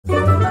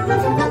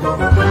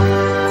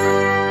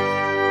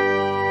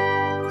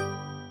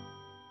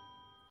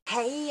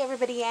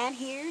Leanne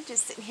here,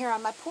 just sitting here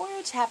on my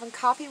porch having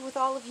coffee with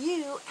all of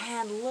you.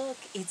 And look,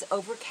 it's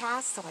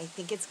overcast, so I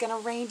think it's going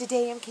to rain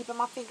today. I'm keeping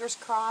my fingers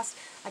crossed.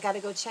 I got to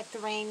go check the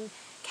rain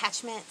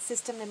catchment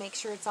system to make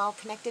sure it's all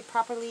connected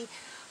properly.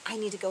 I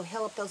need to go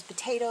hill up those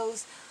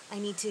potatoes. I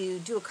need to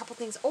do a couple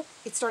things. Oh,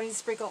 it's starting to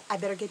sprinkle. I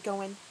better get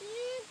going.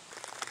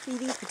 See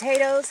these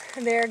potatoes?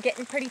 They're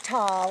getting pretty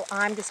tall.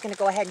 I'm just going to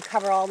go ahead and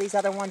cover all these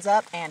other ones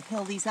up and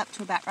hill these up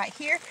to about right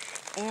here.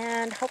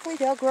 And hopefully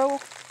they'll grow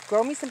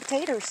me some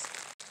potatoes.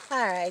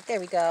 Alright, there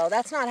we go.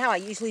 That's not how I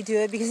usually do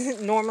it because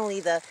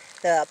normally the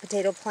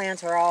potato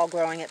plants are all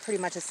growing at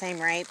pretty much the same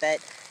rate, but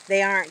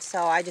they aren't,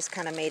 so I just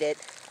kind of made it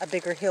a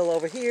bigger hill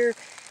over here,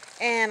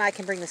 and I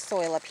can bring the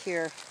soil up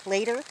here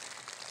later.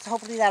 So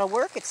hopefully that'll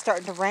work. It's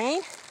starting to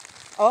rain.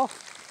 Oh,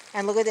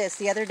 and look at this.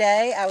 The other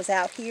day I was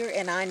out here,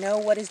 and I know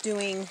what is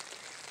doing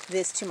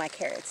this to my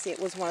carrots. It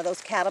was one of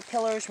those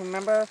caterpillars.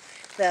 Remember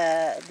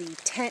the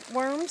tent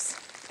worms?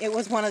 It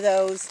was one of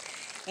those.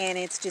 And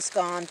it's just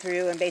gone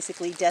through and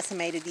basically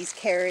decimated these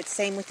carrots.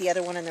 Same with the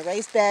other one in the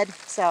raised bed.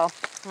 So,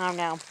 I don't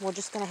know. We're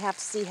just going to have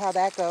to see how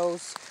that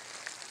goes.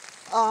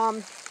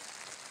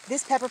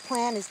 This pepper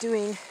plant is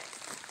doing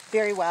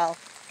very well.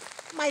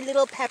 My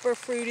little pepper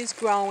fruit is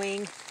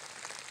growing.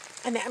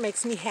 And that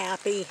makes me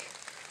happy.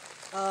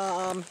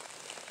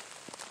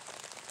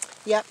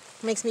 Yep,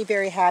 makes me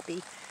very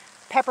happy.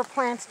 Pepper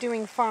plant's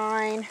doing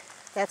fine.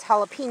 That's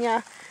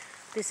jalapeno.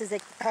 This is a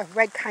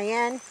red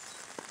cayenne.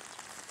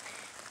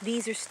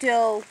 These are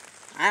still,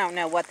 I don't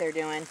know what they're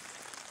doing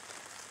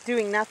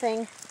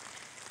nothing.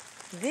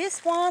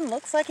 This one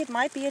looks like it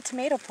might be a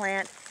tomato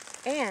plant,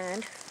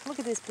 and look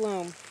at this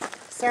bloom.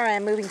 Sorry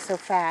I'm moving so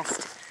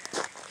fast.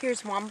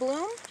 Here's one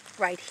bloom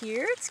right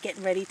here. It's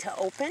getting ready to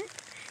open,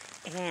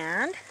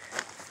 and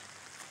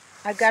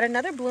I've got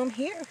another bloom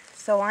here,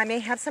 so I may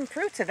have some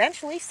fruits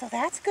eventually, so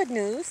that's good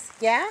news,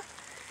 yeah?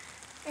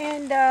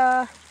 And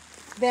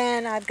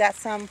then I've got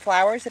some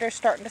flowers that are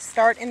starting to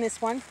start in this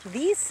one.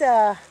 These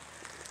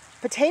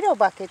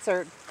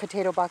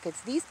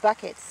these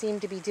buckets seem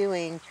to be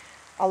doing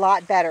a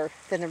lot better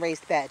than the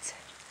raised beds.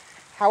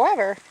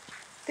 However,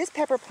 this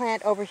pepper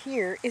plant over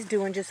here is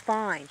doing just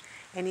fine,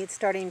 and it's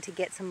starting to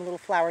get some little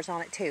flowers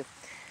on it too.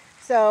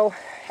 So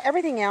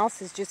everything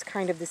else is just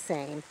kind of the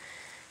same.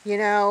 You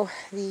know,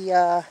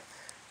 the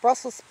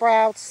Brussels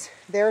sprouts,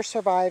 they're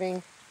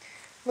surviving.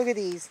 Look at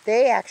these.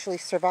 They actually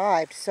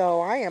survived,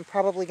 so I am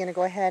probably going to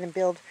go ahead and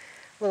build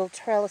little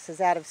trellises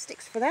out of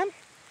sticks for them.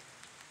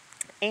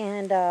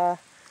 And, oh,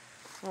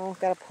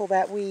 got to pull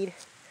that weed.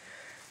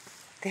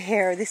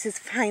 There, this is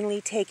finally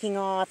taking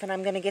off, and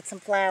I'm going to get some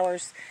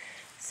flowers.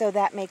 So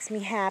that makes me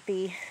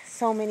happy.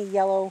 So many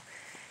yellow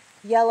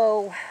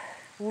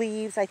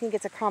leaves. I think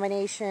it's a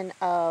combination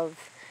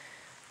of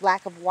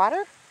lack of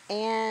water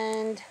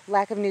and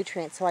lack of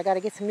nutrients. So I got to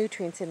get some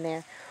nutrients in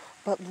there.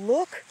 But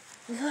look.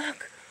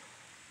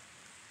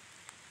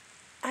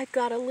 I've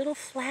got a little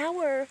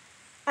flower.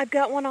 I've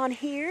got one on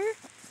here.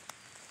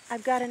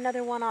 I've got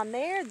another one on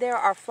there. There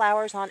are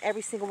flowers on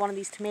every single one of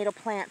these tomato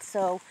plants,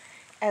 so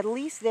at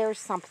least there's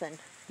something,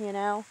 you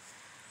know.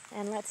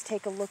 And let's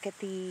take a look at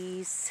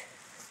these.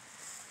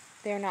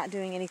 They're not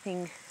doing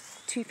anything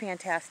too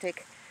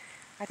fantastic.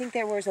 I think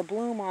there was a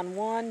bloom on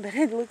one, but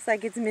it looks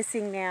like it's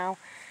missing now.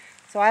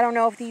 So I don't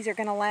know if these are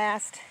going to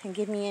last and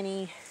give me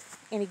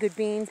any good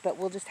beans, but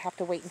we'll just have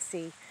to wait and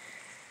see.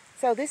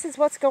 So this is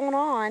what's going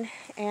on,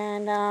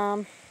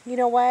 and you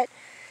know what?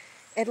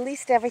 At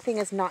least everything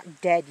is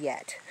not dead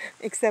yet,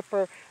 except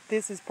for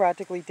this is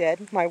practically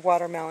dead, my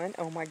watermelon.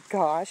 Oh my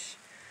gosh.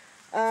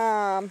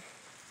 I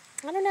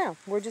don't know.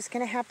 We're just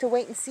going to have to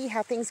wait and see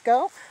how things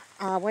go.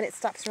 When it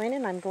stops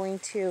raining, I'm going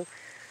to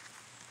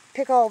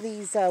pick all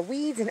these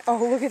weeds, and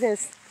oh, look at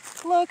this.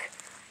 Look,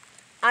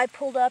 I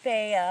pulled up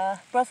a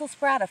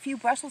few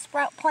Brussels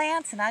sprout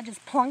plants, and I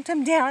just plunked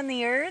them down in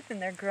the earth, and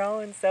they're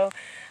growing. So,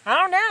 I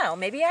don't know.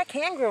 Maybe I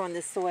can grow in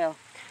this soil.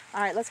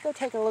 All right, let's go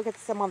take a look at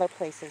some other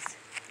places.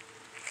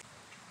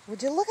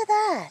 Would you look at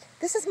that?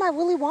 This is my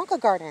Willy Wonka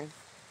garden,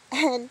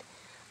 and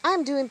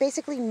I'm doing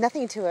basically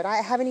nothing to it. I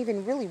haven't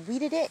even really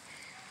weeded it.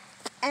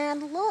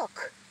 And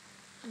look,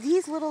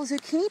 these little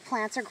zucchini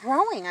plants are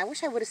growing. I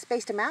wish I would have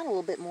spaced them out a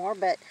little bit more,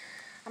 but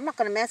I'm not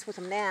going to mess with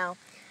them now.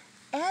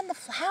 And the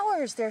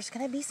flowers, there's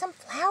going to be some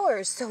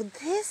flowers. So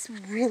this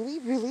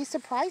really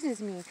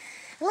surprises me.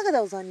 Look at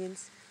those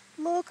onions.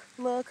 Look.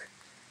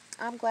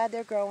 I'm glad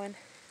they're growing.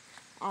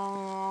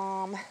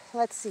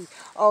 Let's see.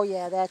 Oh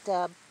yeah,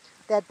 that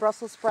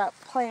Brussels sprout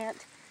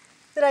plant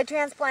that I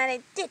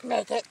transplanted did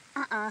make it.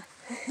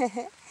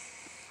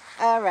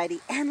 Alrighty,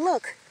 and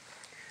look,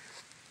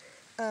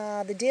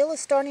 the dill is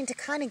starting to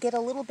kind of get a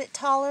little bit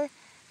taller.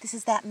 This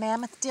is that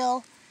mammoth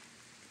dill.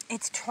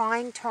 It's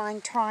trying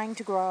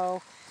to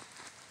grow.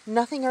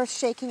 Nothing earth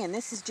shaking, and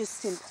this is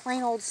just in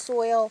plain old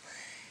soil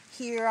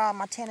here on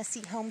my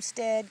Tennessee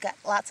homestead. Got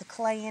lots of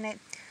clay in it,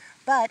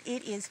 but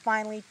it is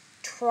finally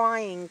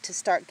trying to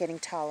start getting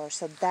taller,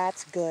 so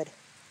that's good.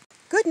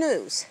 Good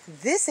news,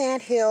 this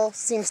anthill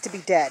seems to be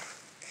dead.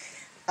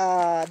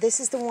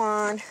 This is the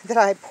one that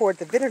I poured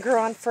the vinegar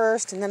on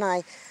first, and then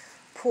I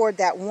poured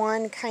that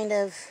one kind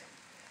of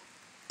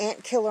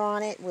ant killer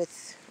on it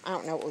with, I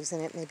don't know what was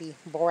in it, maybe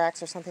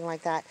borax or something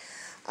like that.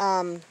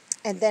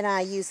 And then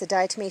I used the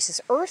diatomaceous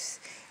earth,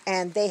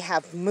 and they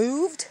have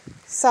moved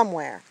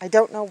somewhere. I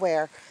don't know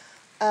where.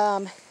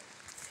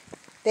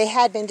 They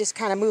had been just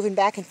kind of moving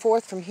back and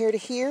forth from here to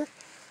here,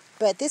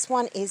 but this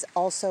one is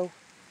also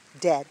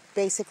dead.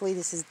 Basically,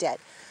 this is dead.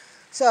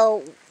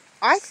 So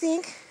I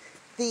think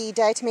the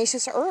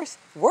diatomaceous earth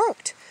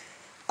worked.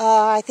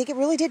 I think it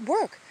really did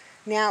work.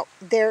 Now,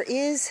 there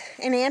is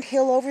an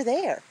anthill over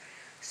there.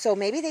 So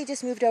maybe they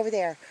just moved over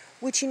there,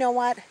 which, you know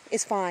what,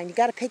 is fine. You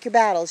got to pick your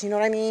battles, you know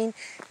what I mean?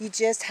 You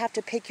just have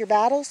to pick your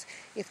battles.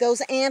 If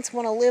those ants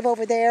want to live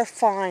over there,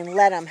 fine,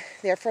 let them.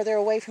 They're further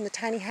away from the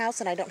tiny house,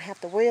 and I don't have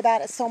to worry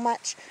about it so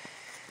much.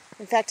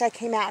 In fact, I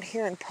came out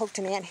here and poked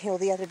an anthill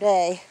the other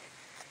day,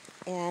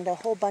 and a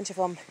whole bunch of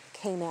them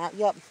came out.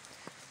 Yep,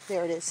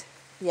 there it is.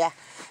 Yeah,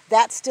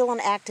 that's still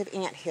an active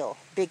anthill,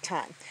 big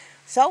time.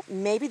 So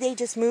maybe they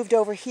just moved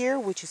over here,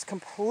 which is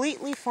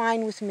completely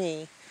fine with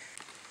me.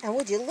 And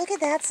would you look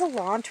at that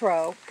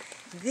cilantro?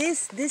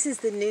 This is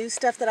the new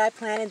stuff that I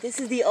planted. This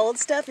is the old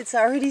stuff. It's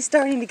already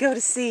starting to go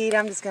to seed.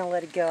 I'm just going to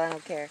let it go. I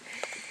don't care.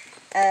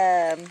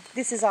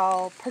 This is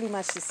all pretty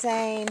much the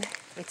same.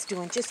 It's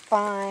doing just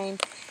fine.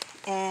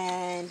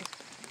 And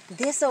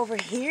this over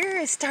here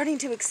is starting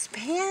to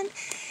expand.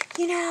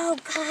 You know,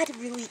 God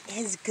really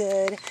is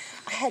good.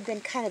 I had been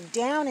kind of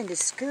down and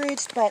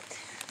discouraged, but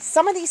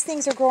some of these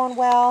things are growing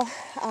well.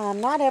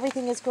 Not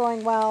everything is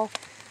growing well,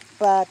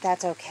 but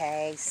that's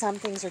okay. Some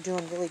things are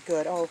doing really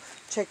good. Oh,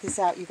 check this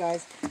out, you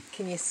guys.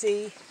 Can you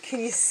see? Can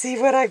you see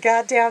what I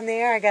got down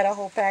there? I got a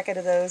whole packet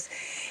of those.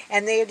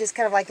 And they are just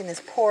kind of like in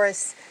this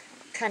porous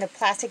kind of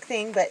plastic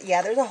thing. But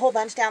yeah, there's a whole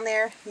bunch down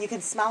there. You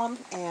can smell them,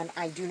 and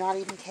I do not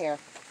even care.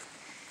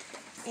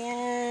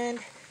 And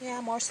yeah,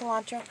 more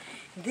cilantro.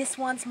 This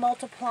one's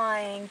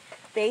multiplying.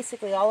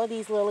 Basically, all of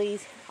these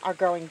lilies are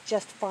growing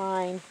just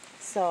fine.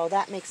 So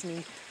that makes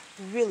me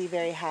really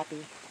very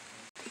happy.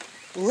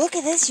 Look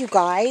at this, you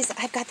guys.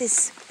 I've got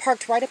this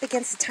parked right up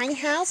against the tiny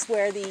house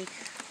where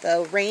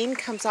the rain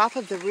comes off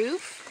of the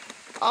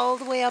roof all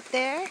the way up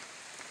there.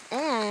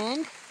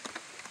 And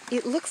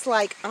it looks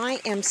like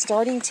I am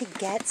starting to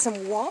get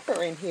some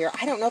water in here.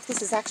 I don't know if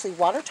this is actually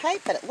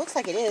watertight, but it looks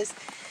like it is.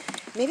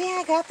 Maybe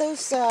I got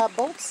those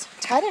bolts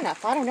tight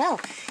enough. I don't know.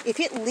 If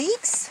it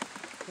leaks,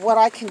 what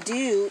I can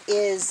do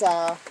is,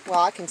 well,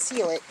 I can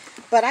seal it,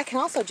 but I can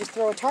also just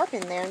throw a tarp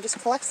in there and just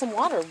collect some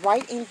water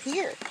right in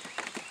here.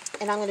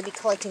 And I'm going to be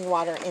collecting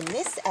water in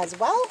this as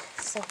well.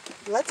 So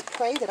let's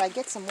pray that I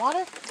get some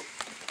water.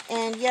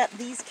 And yet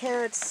these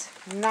carrots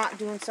not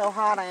doing so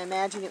hot. I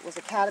imagine it was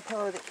a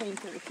caterpillar that came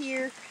through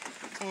here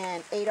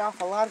and ate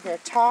off a lot of their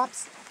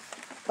tops.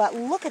 But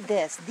look at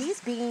this.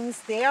 These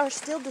beans, they are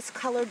still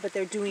discolored, but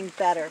they're doing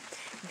better.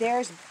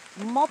 There's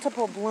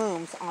multiple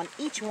blooms on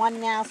each one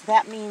now, so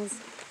that means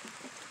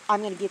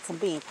I'm going to get some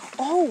beans.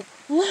 Oh,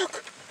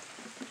 look!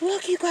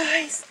 Look, you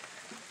guys!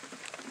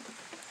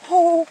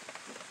 Oh!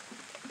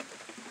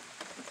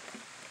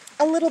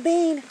 A little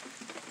bean.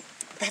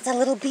 That's a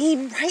little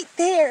bean right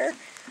there.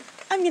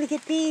 I'm going to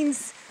get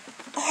beans.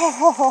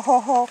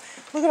 Oh,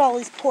 look at all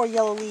these poor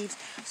yellow leaves.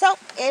 So,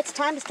 it's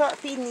time to start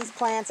feeding these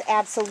plants,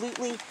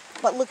 absolutely.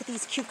 But look at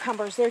these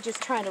cucumbers. They're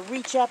just trying to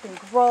reach up and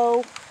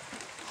grow.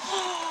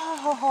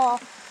 Oh,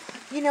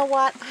 you know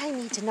what? I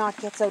need to not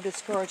get so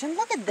discouraged. And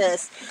look at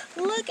this.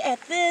 Look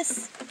at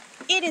this.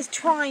 It is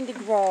trying to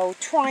grow,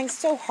 trying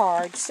so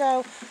hard.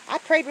 So, I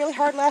prayed really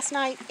hard last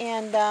night,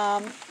 and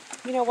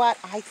you know what?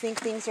 I think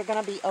things are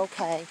going to be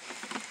okay.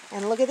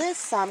 And look at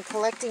this. I'm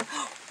collecting.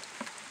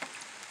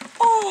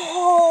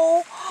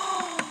 Oh!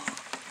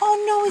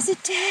 Oh no, is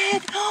it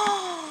dead?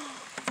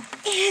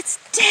 It's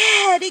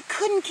dead. It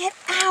couldn't get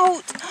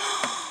out.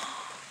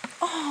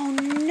 Oh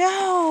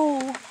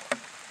no.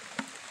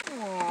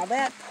 Oh,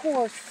 that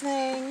poor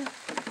thing.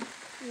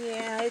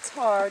 Yeah, it's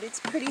hard. It's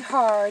pretty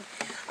hard.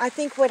 I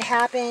think what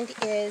happened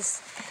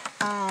is,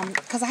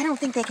 because I don't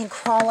think they can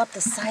crawl up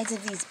the sides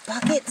of these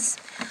buckets.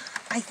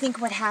 I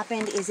think what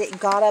happened is it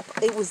got up,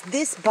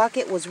 this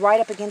bucket was right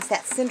up against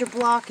that cinder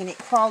block, and it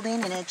crawled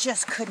in and it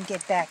just couldn't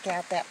get back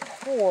out. That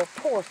poor,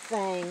 poor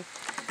thing.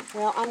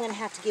 Well, I'm going to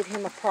have to give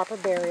him a proper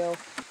burial.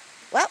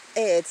 Well,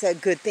 it's a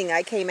good thing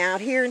I came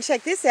out here and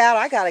checked this out.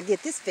 I got to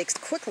get this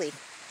fixed quickly.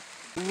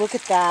 Look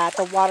at that.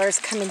 The water is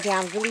coming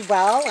down really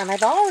well, and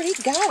I've already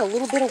got a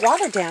little bit of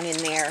water down in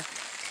there.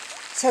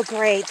 So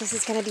great. This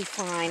is going to be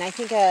fine. I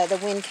think the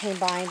wind came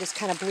by and just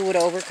kind of blew it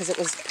over because it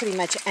was pretty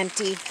much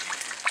empty.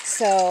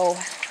 So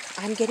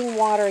I'm getting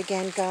water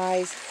again,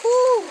 guys.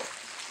 Whew.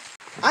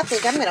 I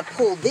think I'm going to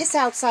pull this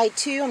outside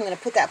too. I'm going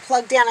to put that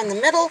plug down in the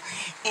middle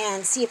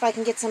and see if I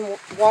can get some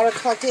water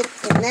collected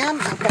in them.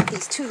 I've got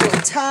these two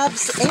little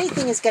tubs.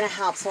 Anything is going to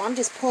help. So I'm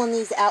just pulling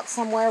these out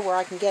somewhere where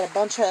I can get a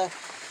bunch of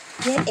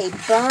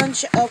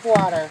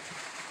water.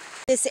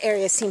 This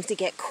area seems to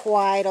get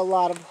quite a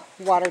lot of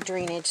water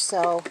drainage.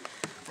 So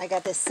I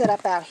got this set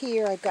up out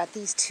here. I've got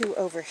these two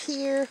over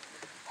here.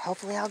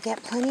 Hopefully I'll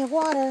get plenty of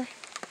water.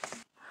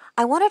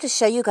 I wanted to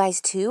show you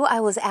guys too. I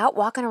was out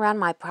walking around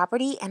my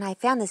property and I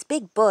found this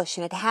big bush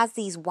and it has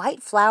these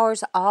white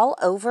flowers all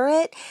over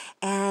it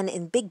and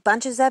in big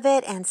bunches of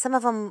it, and some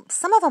of them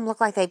look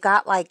like they've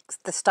got like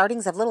the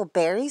startings of little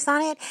berries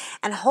on it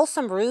and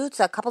wholesome roots.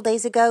 A couple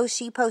days ago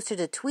she posted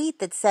a tweet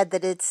that said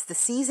that it's the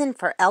season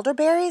for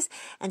elderberries,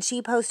 and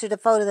she posted a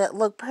photo that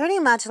looked pretty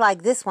much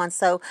like this one.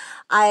 So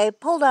I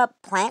pulled up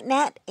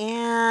PlantNet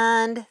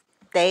and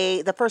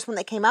the first one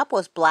that came up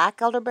was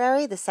black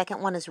elderberry. The second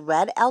one is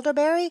red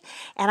elderberry.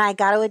 And I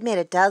got to admit,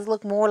 it does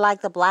look more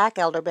like the black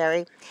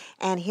elderberry.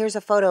 And here's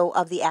a photo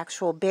of the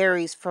actual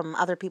berries from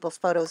other people's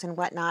photos and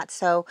whatnot.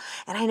 So,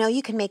 and I know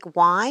you can make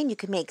wine. You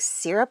can make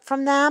syrup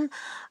from them.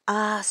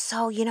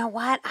 So you know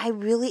what? I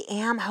really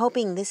am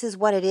hoping this is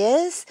what it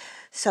is.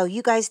 So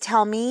you guys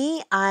tell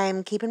me.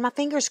 I'm keeping my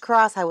fingers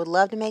crossed. I would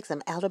love to make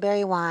some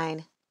elderberry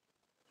wine.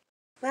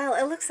 Well,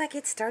 it looks like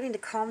it's starting to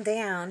calm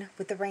down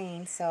with the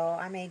rain, so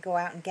I may go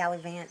out and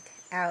gallivant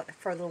out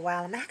for a little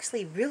while. I'm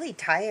actually really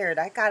tired.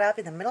 I got up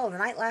in the middle of the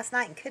night last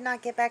night and could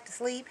not get back to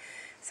sleep,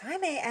 so I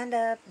may end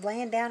up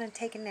laying down and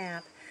taking a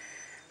nap.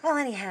 Well,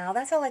 anyhow,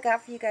 that's all I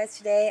got for you guys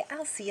today.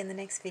 I'll see you in the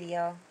next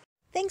video.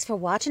 Thanks for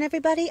watching,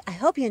 everybody. I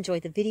hope you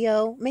enjoyed the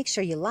video. Make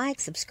sure you like,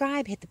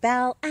 subscribe, hit the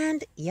bell,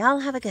 and y'all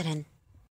have a good one.